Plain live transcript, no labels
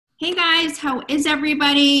Hey guys, how is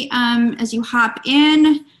everybody? As you hop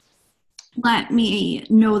in, let me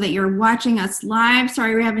know that you're watching us live.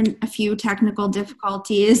 Sorry, we're having a few technical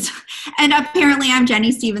difficulties. And apparently I'm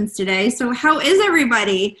Jenny Stevens today. So how is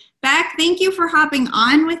everybody? Beck, thank you for hopping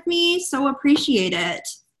on with me. So appreciate it.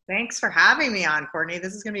 Thanks for having me on, Courtney.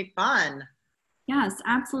 This is going to be fun. Yes,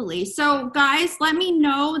 absolutely. So guys, let me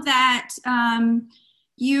know that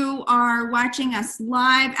you are watching us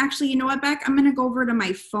live. Actually, you know what, Beck? I'm going to go over to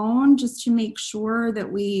my phone just to make sure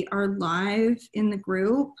that we are live in the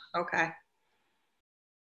group. Okay.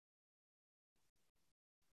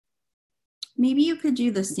 Maybe you could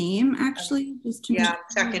do the same, actually, just to I'm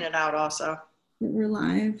checking it out also. That we're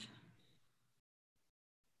live.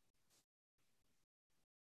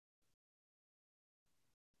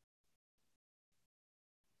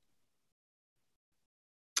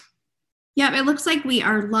 Yeah, it looks like we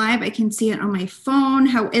are live. I can see it on my phone.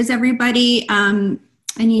 How is everybody? I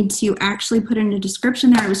need to actually put in a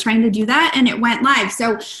description there. I was trying to do that and it went live.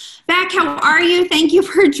 So Beck, how are you? Thank you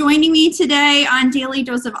for joining me today on Daily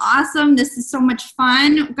Dose of Awesome. This is so much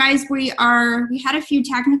fun. Guys, we had a few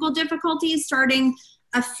technical difficulties starting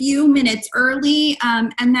a few minutes early,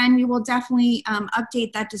 and then we will definitely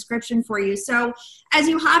update that description for you. So as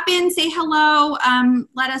you hop in, say hello,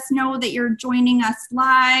 let us know that you're joining us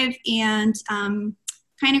live, and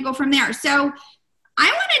kind of go from there. So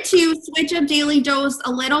I wanted to switch up Daily Dose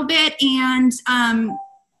a little bit, and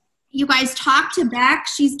you guys talk to Beck.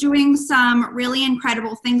 She's doing some really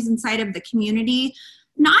incredible things inside of the community,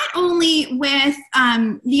 not only with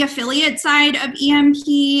the affiliate side of EMP,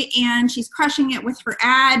 and she's crushing it with her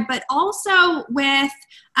ad, but also with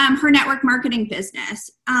her network marketing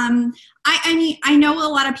business. I know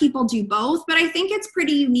a lot of people do both, but I think it's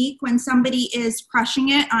pretty unique when somebody is crushing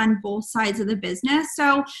it on both sides of the business.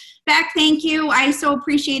 So Beck, thank you. I so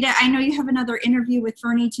appreciate it. I know you have another interview with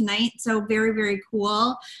Fernie tonight, so very, very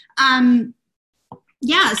cool.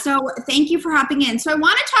 Yeah, so thank you for hopping in. So I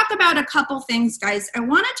want to talk about a couple things, guys. I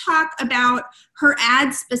want to talk about her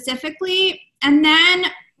ads specifically, and then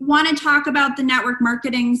want to talk about the network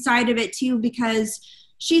marketing side of it too, because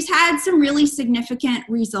she's had some really significant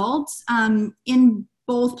results in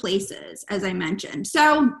both places, as I mentioned.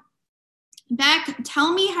 So Beck,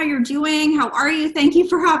 tell me how you're doing. How are you? Thank you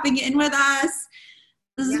for hopping in with us.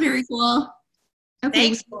 This is very cool. Okay.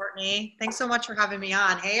 Thanks, Courtney. Thanks so much for having me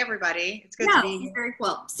on. Hey, everybody. It's good to be here. Very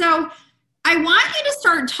cool. So I want you to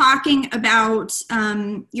start talking about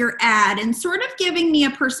your ad and sort of giving me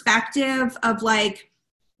a perspective of like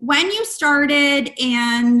when you started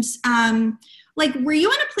and like, were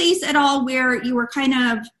you in a place at all where you were kind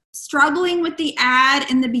of struggling with the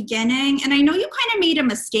ad in the beginning? And I know you kind of made a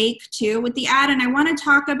mistake too with the ad, and I want to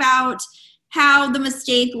talk about how the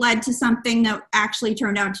mistake led to something that actually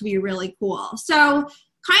turned out to be really cool. So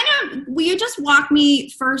kind of, will you just walk me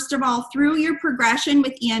first of all through your progression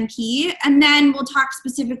with EMP, and then we'll talk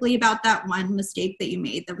specifically about that one mistake that you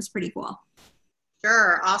made that was pretty cool.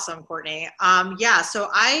 Sure. Awesome, Courtney. So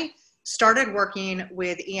I started working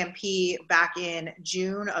with EMP back in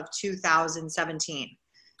June of 2017.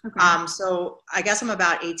 Okay. So I guess I'm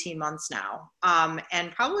about 18 months now.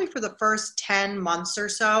 And probably for the first 10 months or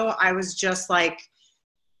so, I was just like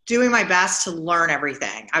doing my best to learn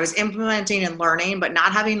everything. I was implementing and learning, but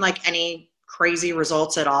not having like any crazy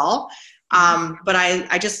results at all. But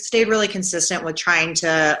I just stayed really consistent with trying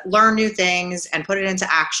to learn new things and put it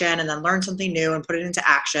into action, and then learn something new and put it into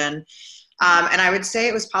action. And I would say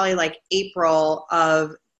it was probably like April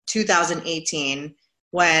of 2018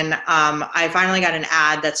 when I finally got an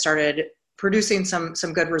ad that started producing some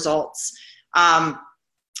good results.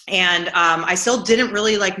 I still didn't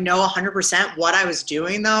really like know 100% what I was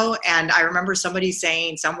doing though. And I remember somebody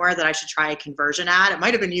saying somewhere that I should try a conversion ad. It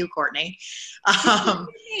might've been you, Courtney.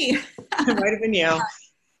 It might've been you.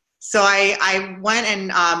 So I went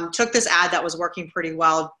and took this ad that was working pretty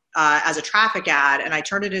well as a traffic ad, and I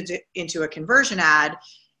turned it into a conversion ad.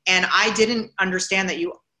 And I didn't understand that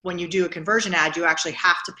when you do a conversion ad, you actually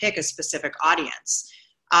have to pick a specific audience.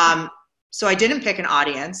 So I didn't pick an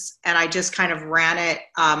audience, and I just kind of ran it.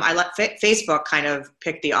 I let Facebook kind of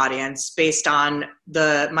pick the audience based on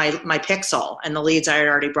my pixel and the leads I had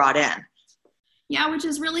already brought in. Yeah, which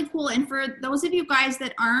is really cool. And for those of you guys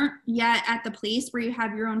that aren't yet at the place where you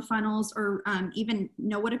have your own funnels or even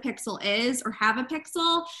know what a pixel is or have a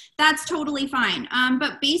pixel, that's totally fine.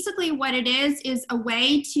 But basically what it is a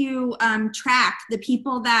way to track the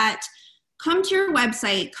people that come to your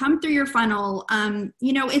website, come through your funnel.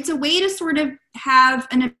 It's a way to sort of have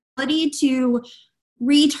an ability to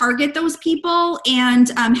retarget those people and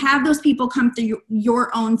have those people come through your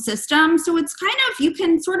own system. So it's kind of, you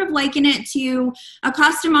can sort of liken it to a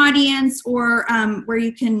custom audience, or where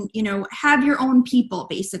you can, have your own people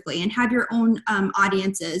basically and have your own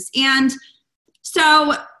audiences. And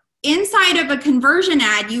so inside of a conversion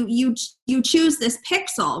ad, you choose this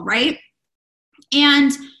pixel, right?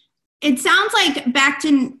 And it sounds like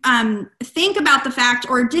Becton think about the fact,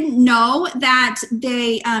 or didn't know that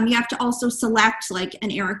you have to also select like an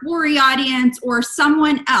Eric Worre audience or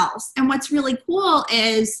someone else. And what's really cool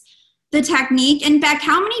is the technique. And Beck,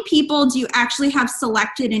 how many people do you actually have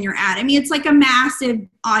selected in your ad? I mean, it's like a massive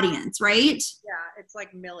audience, right? Yeah, it's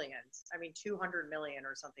like millions. I mean, 200 million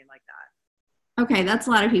or something like that. Okay, that's a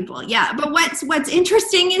lot of people. Yeah, but what's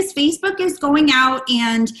interesting is Facebook is going out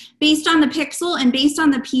and based on the pixel and based on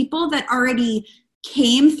the people that already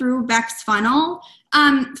came through Beck's funnel,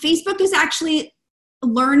 Facebook is actually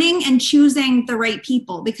learning and choosing the right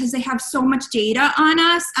people because they have so much data on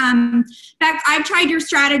us. Beck, I've tried your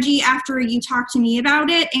strategy after you talked to me about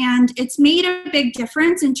it, and it's made a big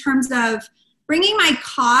difference in terms of bringing my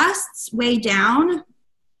costs way down.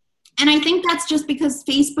 And I think that's just because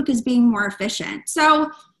Facebook is being more efficient. So,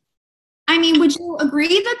 I mean, would you agree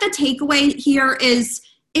that the takeaway here is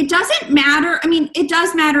it doesn't matter? I mean, it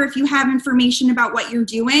does matter if you have information about what you're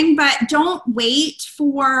doing, but don't wait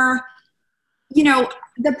for,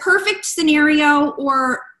 the perfect scenario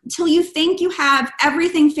or till you think you have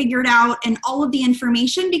everything figured out and all of the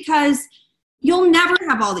information, because you'll never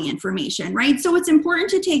have all the information, right? So it's important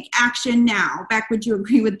to take action now. Beck, would you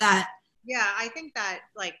agree with that? Yeah, I think that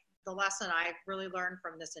the lesson I've really learned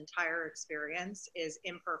from this entire experience is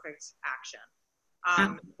imperfect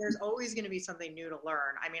action. There's always going to be something new to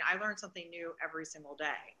learn. I mean, I learn something new every single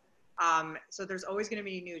day. So there's always going to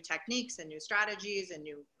be new techniques and new strategies and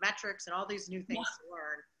new metrics and all these new things to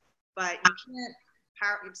learn. But you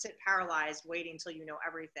can't sit paralyzed waiting until you know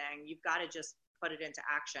everything. You've got to just put it into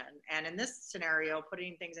action. And in this scenario,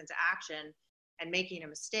 putting things into action and making a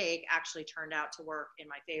mistake actually turned out to work in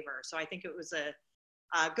my favor. So I think it was a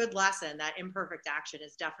good lesson that imperfect action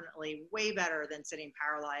is definitely way better than sitting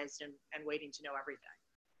paralyzed and waiting to know everything.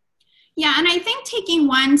 Yeah, and I think taking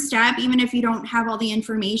one step, even if you don't have all the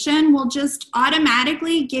information, will just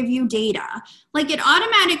automatically give you data. Like it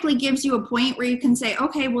automatically gives you a point where you can say,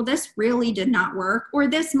 okay, well, this really did not work, or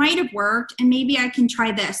this might have worked, and maybe I can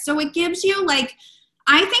try this. So it gives you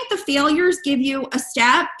I think the failures give you a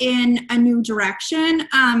step in a new direction.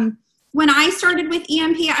 When I started with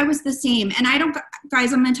EMP, I was the same. And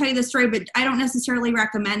guys, I'm going to tell you this story, but I don't necessarily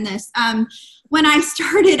recommend this. When I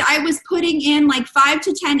started, I was putting in 5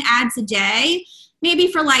 to 10 ads a day, maybe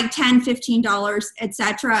for $10, $15,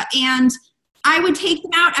 etc. And I would take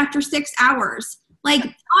them out after 6 hours.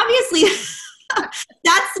 Obviously,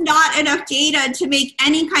 that's not enough data to make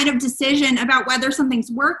any kind of decision about whether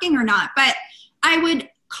something's working or not. But I would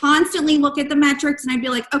constantly look at the metrics and I'd be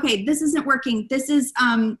like, okay, this isn't working. This is,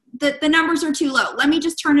 the numbers are too low. Let me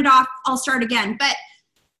just turn it off. I'll start again. But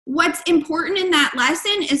what's important in that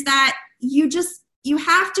lesson is that you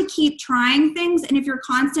have to keep trying things. And if you're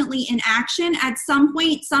constantly in action, at some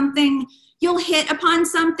point, you'll hit upon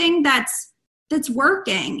something that's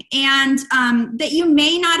working and that you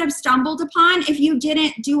may not have stumbled upon if you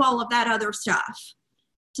didn't do all of that other stuff.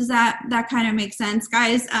 Does that kind of make sense,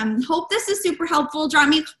 guys? Hope this is super helpful. Drop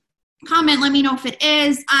me a comment. Let me know if it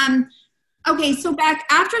is. Okay, so Beck,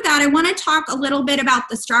 after that, I want to talk a little bit about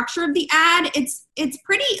the structure of the ad. It's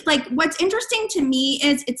pretty, what's interesting to me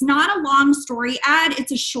is it's not a long story ad.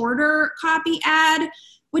 It's a shorter copy ad,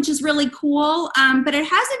 which is really cool. But it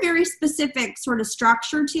has a very specific sort of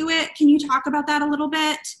structure to it. Can you talk about that a little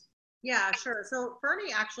bit? Yeah, sure. So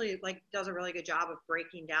Fernie actually does a really good job of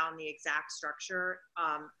breaking down the exact structure.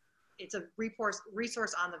 It's a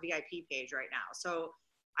resource on the VIP page right now. So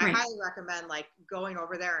I highly recommend going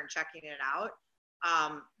over there and checking it out.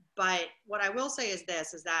 But what I will say is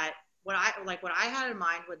this, is that what I had in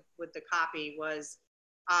mind with the copy was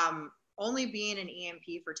only being an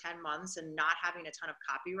EMP for 10 months and not having a ton of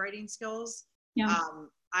copywriting skills. Yeah.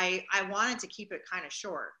 I wanted to keep it kind of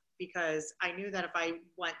short, because I knew that if I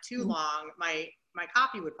went too long, my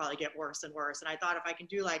copy would probably get worse and worse. And I thought if I can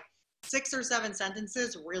do 6 or 7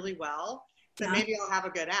 sentences really well, then maybe I'll have a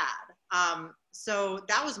good ad. So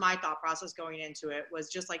that was my thought process going into it, was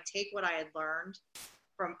just take what I had learned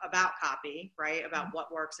about copy, right? About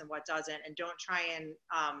what works and what doesn't, and don't try and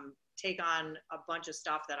take on a bunch of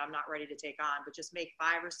stuff that I'm not ready to take on, but just make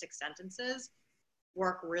 5 or 6 sentences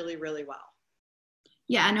work really, really well.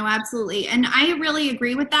 Yeah, no, absolutely. And I really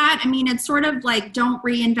agree with that. I mean, it's sort of don't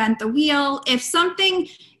reinvent the wheel. If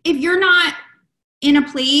you're not in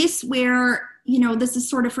a place where this is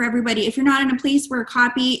sort of for everybody. If you're not in a place where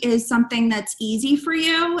copy is something that's easy for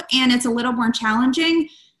you and it's a little more challenging,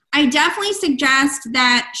 I definitely suggest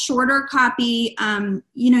that shorter copy,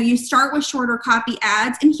 you start with shorter copy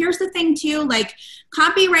ads. And here's the thing too, like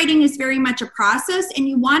copywriting is very much a process, and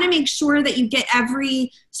you want to make sure that you get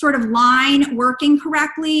every sort of line working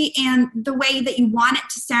correctly and the way that you want it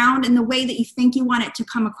to sound and the way that you think you want it to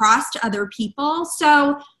come across to other people.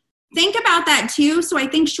 So think about that too. So I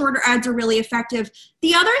think shorter ads are really effective.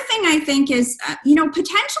 The other thing I think is,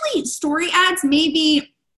 potentially story ads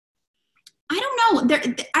maybe, I don't know.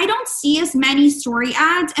 I don't see as many story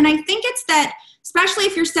ads. And I think it's that, especially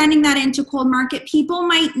if you're sending that into cold market, people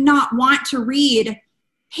might not want to read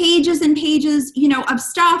pages and pages, of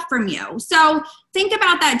stuff from you. So think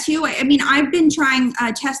about that too. I mean, I've been trying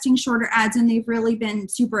testing shorter ads and they've really been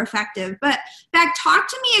super effective. But Beck, talk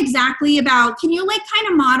to me exactly about, can you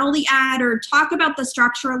kind of model the ad or talk about the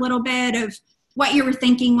structure a little bit of what you were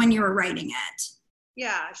thinking when you were writing it?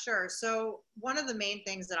 Yeah, sure. So one of the main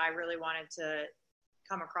things that I really wanted to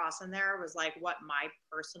come across in there was what my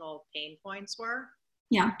personal pain points were.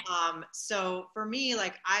 Yeah. So for me,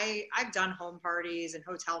 I've done home parties and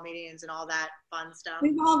hotel meetings and all that fun stuff.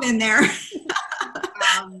 We've all been there.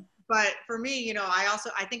 But for me,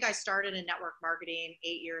 I think I started in network marketing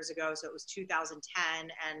 8 years ago. So it was 2010.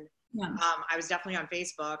 And I was definitely on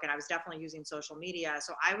Facebook and I was definitely using social media.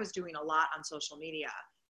 So I was doing a lot on social media.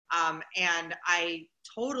 And I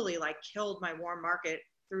totally killed my warm market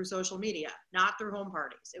through social media, not through home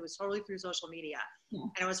parties. It was totally through social media. Yeah.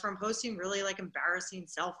 And it was from posting really embarrassing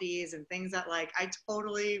selfies and things that I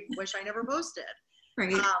totally wish I never posted.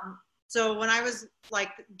 Right. So when I was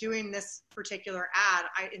doing this particular ad,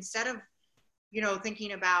 instead of,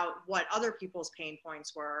 thinking about what other people's pain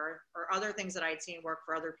points were or other things that I had seen work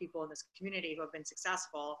for other people in this community who have been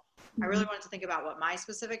successful, I really wanted to think about what my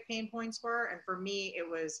specific pain points were. And for me, it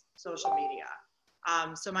was social media.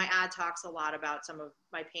 So my ad talks a lot about some of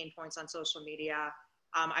my pain points on social media.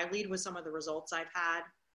 I lead with some of the results I've had.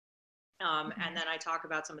 And then I talk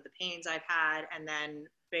about some of the pains I've had, and then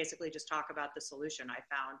basically just talk about the solution I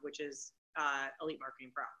found, which is Elite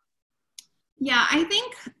Marketing Pro. Yeah, I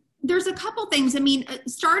think there's a couple things. I mean,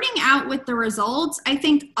 starting out with the results, I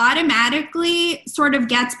think automatically sort of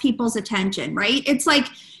gets people's attention, right?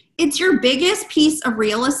 It's your biggest piece of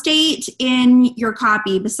real estate in your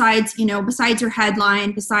copy besides your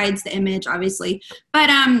headline, besides the image, obviously.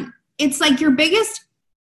 But it's your biggest,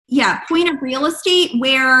 point of real estate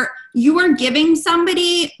where you are giving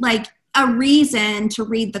somebody a reason to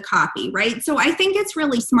read the copy, right? So I think it's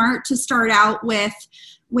really smart to start out with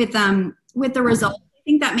the results. I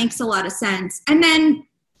think that makes a lot of sense. And then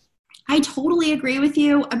I totally agree with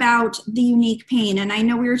you about the unique pain. And I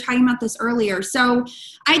know we were talking about this earlier. So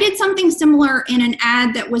I did something similar in an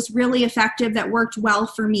ad that was really effective, that worked well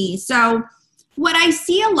for me. So what I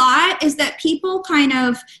see a lot is that people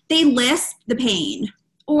they list the pain,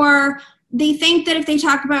 or they think that if they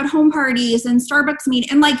talk about home parties and Starbucks meeting,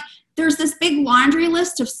 and there's this big laundry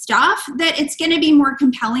list of stuff, that it's going to be more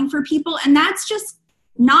compelling for people. And that's just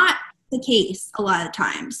not the case a lot of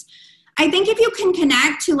times. I think if you can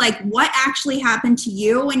connect to what actually happened to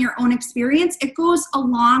you and your own experience, it goes a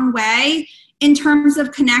long way in terms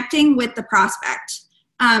of connecting with the prospect.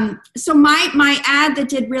 So my ad that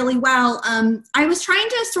did really well, I was trying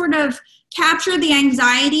to sort of capture the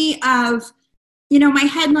anxiety of, my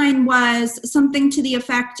headline was something to the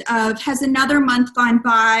effect of, has another month gone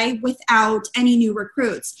by without any new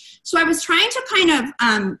recruits? So I was trying to kind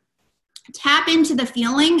of tap into the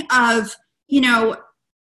feeling of,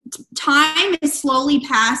 time is slowly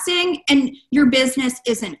passing and your business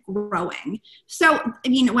isn't growing. So,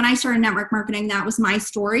 when I started network marketing, that was my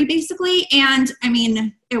story basically. And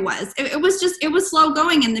it was slow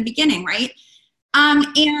going in the beginning, right?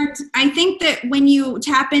 And I think that when you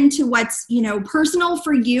tap into what's, personal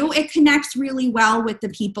for you, it connects really well with the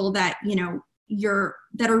people that,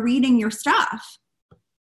 that are reading your stuff.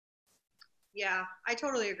 Yeah, I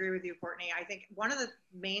totally agree with you, Courtney. I think one of the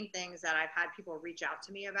main things that I've had people reach out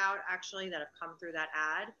to me about, actually, that have come through that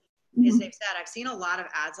ad, is they've said, I've seen a lot of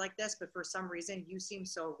ads like this, but for some reason you seem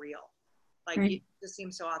so real. Right. You just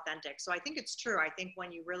seem so authentic. So I think it's true. I think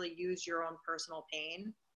when you really use your own personal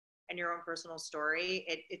pain and your own personal story,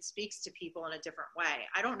 it speaks to people in a different way.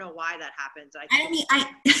 I don't know why that happens. I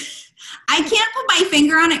can't put my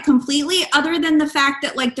finger on it completely, other than the fact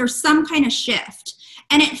that there's some kind of shift.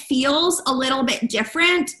 And it feels a little bit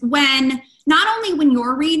different when, not only when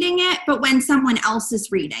you're reading it, but when someone else is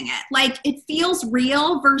reading it. It feels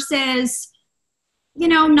real versus,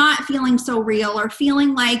 not feeling so real, or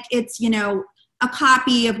feeling like it's, a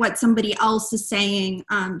copy of what somebody else is saying.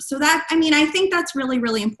 So that, I mean, I think that's really,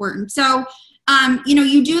 really important. So, you know,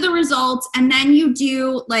 you do the results and then you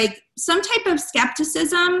do like some type of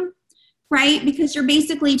skepticism, right? Because you're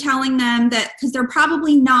basically telling them that, because they're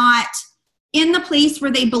probably not in the place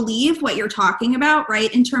where they believe what you're talking about,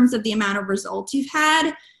 right? In terms of the amount of results you've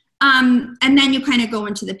had. And then you kind of go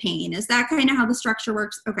into the pain. Is that kind of how the structure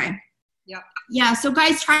works? Okay. Yep. Yeah. So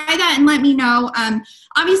guys, try that and let me know.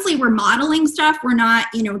 Obviously we're modeling stuff. We're not,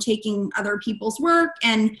 you know, taking other people's work.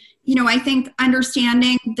 And, you know, I think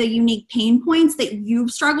understanding the unique pain points that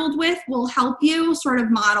you've struggled with will help you sort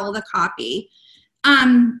of model the copy.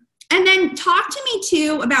 And then talk to me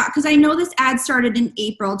too about, because I know this ad started in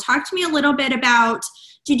April. Talk to me a little bit about,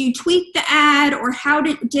 did you tweak the ad, or how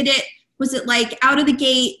did it, was it like out of the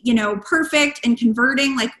gate, you know, perfect and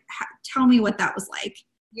converting? Like, tell me what that was like.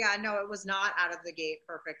 Yeah, no, it was not out of the gate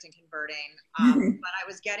perfect and converting. But I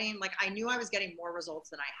was getting, like, I knew I was getting more results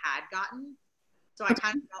than I had gotten. So I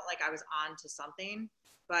kind of felt like I was on to something,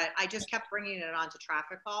 but I just kept bringing it onto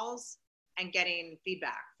traffic calls and getting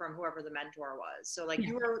feedback from whoever the mentor was. So like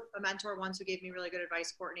you were a mentor once who gave me really good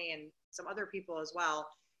advice, Courtney, and some other people as well.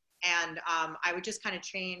 And I would just kind of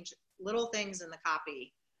change little things in the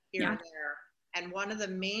copy here and there. And one of the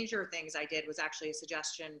major things I did was actually a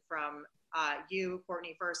suggestion from you,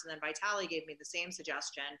 Courtney, first, and then Vitaly gave me the same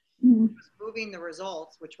suggestion. Was moving the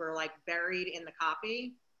results, which were like buried in the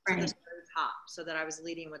copy, to the very top, so that I was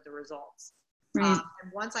leading with the results. And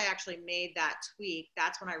once I actually made that tweak,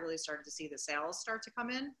 that's when I really started to see the sales start to come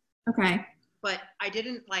in. Okay. But I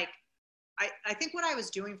didn't like, I think what I was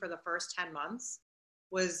doing for the first 10 months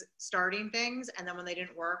was starting things, and then when they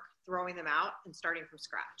didn't work, throwing them out and starting from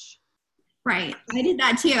scratch. Right. I did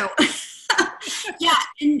that too. Yeah.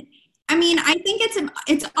 And I mean, I think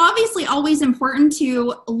it's obviously always important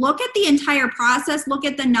to look at the entire process, look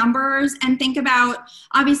at the numbers, and think about,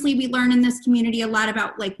 obviously we learn in this community a lot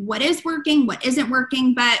about like what is working, what isn't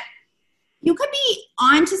working, but you could be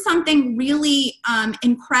onto something really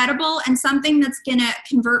incredible and something that's going to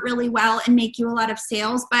convert really well and make you a lot of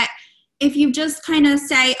sales. But if you just kind of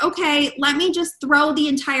say, okay, let me just throw the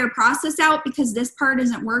entire process out because this part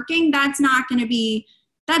isn't working, that's not an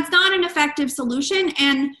effective solution.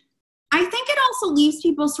 And I think it also leaves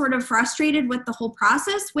people sort of frustrated with the whole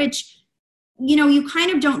process, which, you know, you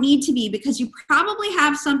kind of don't need to be, because you probably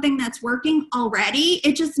have something that's working already.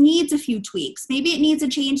 It just needs a few tweaks. Maybe it needs a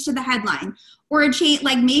change to the headline, or a change,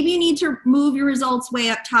 like maybe you need to move your results way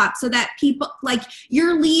up top so that people, like,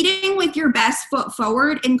 you're leading with your best foot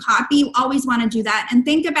forward in copy. You always want to do that and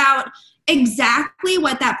think about exactly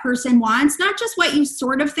what that person wants, not just what you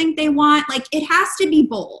sort of think they want. Like, it has to be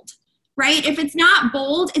bold. Right? If it's not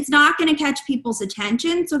bold, it's not going to catch people's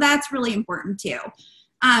attention. So that's really important too.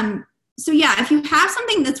 So yeah, if you have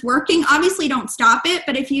something that's working, obviously don't stop it.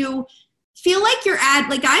 But if you feel like your ad,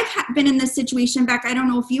 like I've been in this situation, Beck, I don't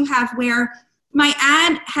know if you have, where my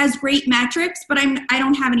ad has great metrics, but I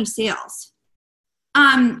don't have any sales.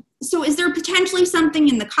 So is there potentially something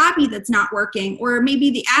in the copy that's not working, or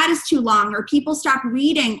maybe the ad is too long, or people stop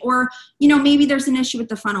reading, or, you know, maybe there's an issue with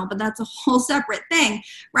the funnel, but that's a whole separate thing,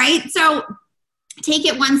 right? So take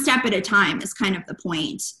it one step at a time is kind of the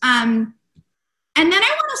point. And then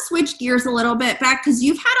I want to switch gears a little bit back, because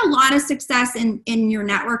you've had a lot of success in your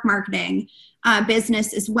network marketing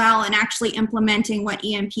business as well, and actually implementing what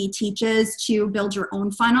EMP teaches to build your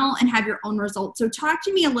own funnel and have your own results. So talk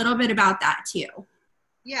to me a little bit about that too.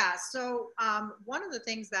 Yeah. So one of the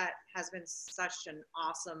things that has been such an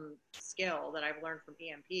awesome skill that I've learned from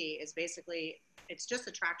EMP is basically, it's just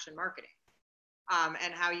attraction marketing,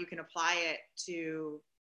 and how you can apply it to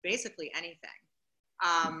basically anything.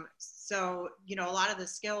 So, you know, a lot of the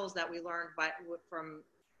skills that we learned from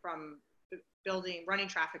running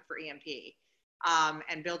traffic for EMP,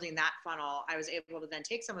 and building that funnel, I was able to then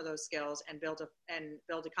take some of those skills and build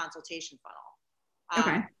a consultation funnel.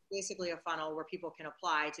 Okay. Basically a funnel where people can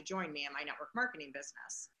apply to join me in my network marketing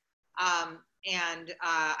business.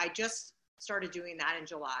 I just started doing that in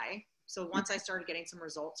July. So once I started getting some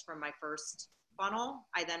results from my first funnel,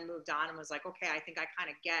 I then moved on and was like, okay, I think I kind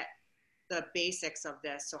of get the basics of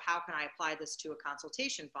this. So how can I apply this to a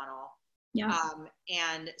consultation funnel? Yeah.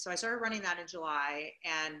 And so I started running that in July.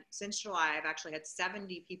 And since July, I've actually had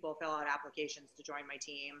 70 people fill out applications to join my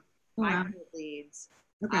team, 500 leads.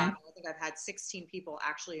 Okay. I think I've had 16 people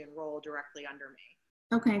actually enroll directly under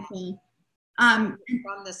me. Okay, cool. From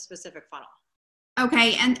this specific funnel.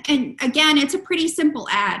 Okay. And again, it's a pretty simple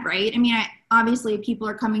ad, right? I mean, obviously if people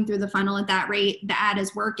are coming through the funnel at that rate, the ad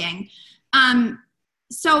is working.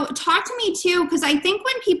 So talk to me too, because I think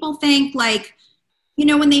when people think like,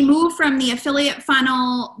 when they move from the affiliate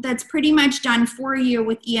funnel that's pretty much done for you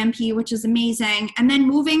with EMP, which is amazing, and then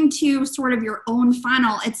moving to sort of your own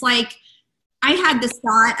funnel, it's like, I had this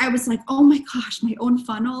thought, I was like, oh my gosh, my own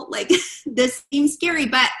funnel, like this seems scary,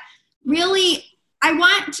 but really, I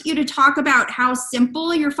want you to talk about how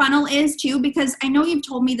simple your funnel is too, because I know you've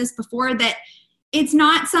told me this before, that it's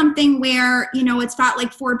not something where, it's got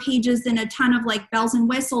like 4 pages and a ton of like bells and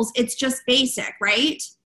whistles. It's just basic, right?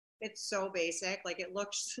 It's so basic. Like it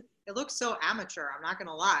looks so amateur. I'm not going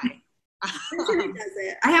to lie. I'm sure it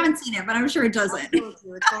doesn't. I haven't seen it, but I'm sure it doesn't. It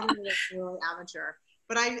totally looks really amateur.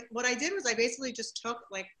 But what I did was I basically just took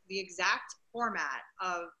like the exact format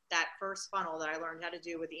of that first funnel that I learned how to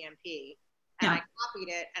do with EMP, and I copied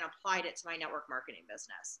it and applied it to my network marketing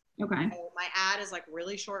business. Okay. So my ad is like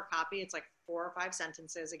really short copy. It's like 4 or 5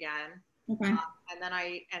 sentences again. Okay. And then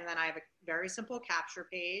I have a very simple capture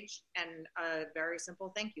page and a very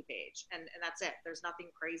simple thank you page, and that's it. There's nothing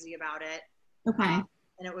crazy about it. Okay.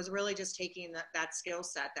 And it was really just taking that skill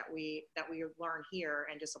set that we learn here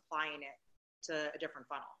and just applying it to a different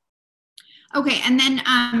funnel. Okay, and then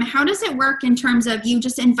how does it work in terms of you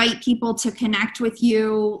just invite people to connect with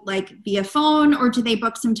you like via phone, or do they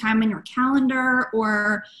book some time in your calendar,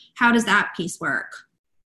 or how does that piece work?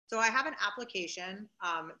 So I have an application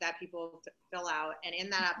that people fill out, and in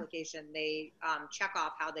that application, they check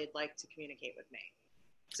off how they'd like to communicate with me.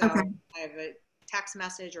 So I have a text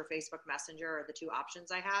message or Facebook Messenger are the 2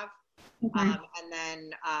 options I have. And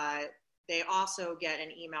then they also get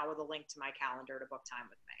an email with a link to my calendar to book time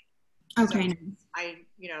with me. Okay.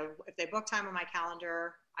 So if they book time on my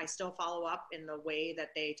calendar, I still follow up in the way that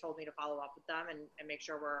they told me to follow up with them and make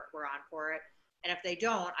sure we're on for it. And if they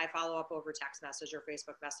don't, I follow up over text message or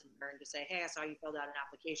Facebook Messenger and just say, hey, I saw you filled out an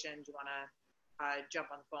application. Do you want to jump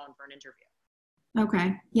on the phone for an interview?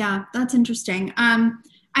 Okay. Yeah, that's interesting.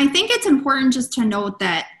 I think it's important just to note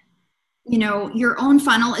that, your own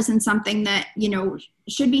funnel isn't something that,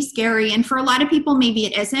 should be scary. And for a lot of people, maybe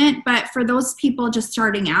it isn't. But for those people just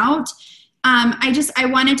starting out, I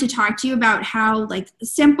wanted to talk to you about how like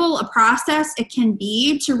simple a process it can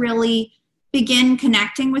be to really begin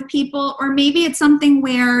connecting with people. Or maybe it's something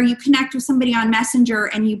where you connect with somebody on Messenger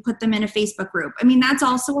and you put them in a Facebook group. I mean, that's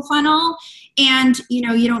also a funnel. And,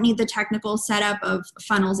 you don't need the technical setup of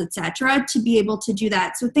funnels, et cetera, to be able to do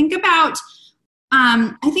that. So think about,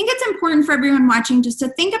 I think it's important for everyone watching just to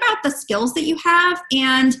think about the skills that you have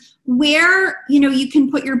and where, you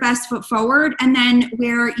can put your best foot forward, and then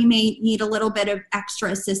where you may need a little bit of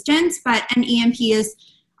extra assistance. But an EMP is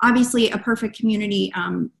obviously a perfect community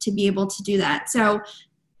to be able to do that. So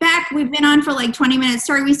Beck, we've been on for like 20 minutes.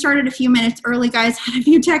 Sorry, we started a few minutes early, guys, had a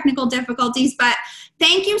few technical difficulties, but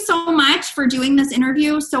thank you so much for doing this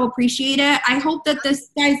interview. So appreciate it. I hope that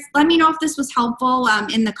guys, let me know if this was helpful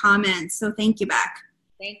in the comments. So thank you, Beck.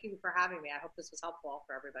 Thank you for having me. I hope this was helpful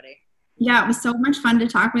for everybody. Yeah, it was so much fun to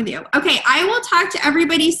talk with you. Okay, I will talk to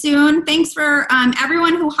everybody soon. Thanks for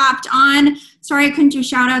everyone who hopped on. Sorry I couldn't do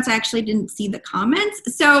shout outs. I actually didn't see the comments.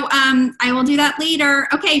 So I will do that later.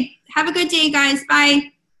 Okay, have a good day, guys.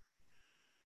 Bye.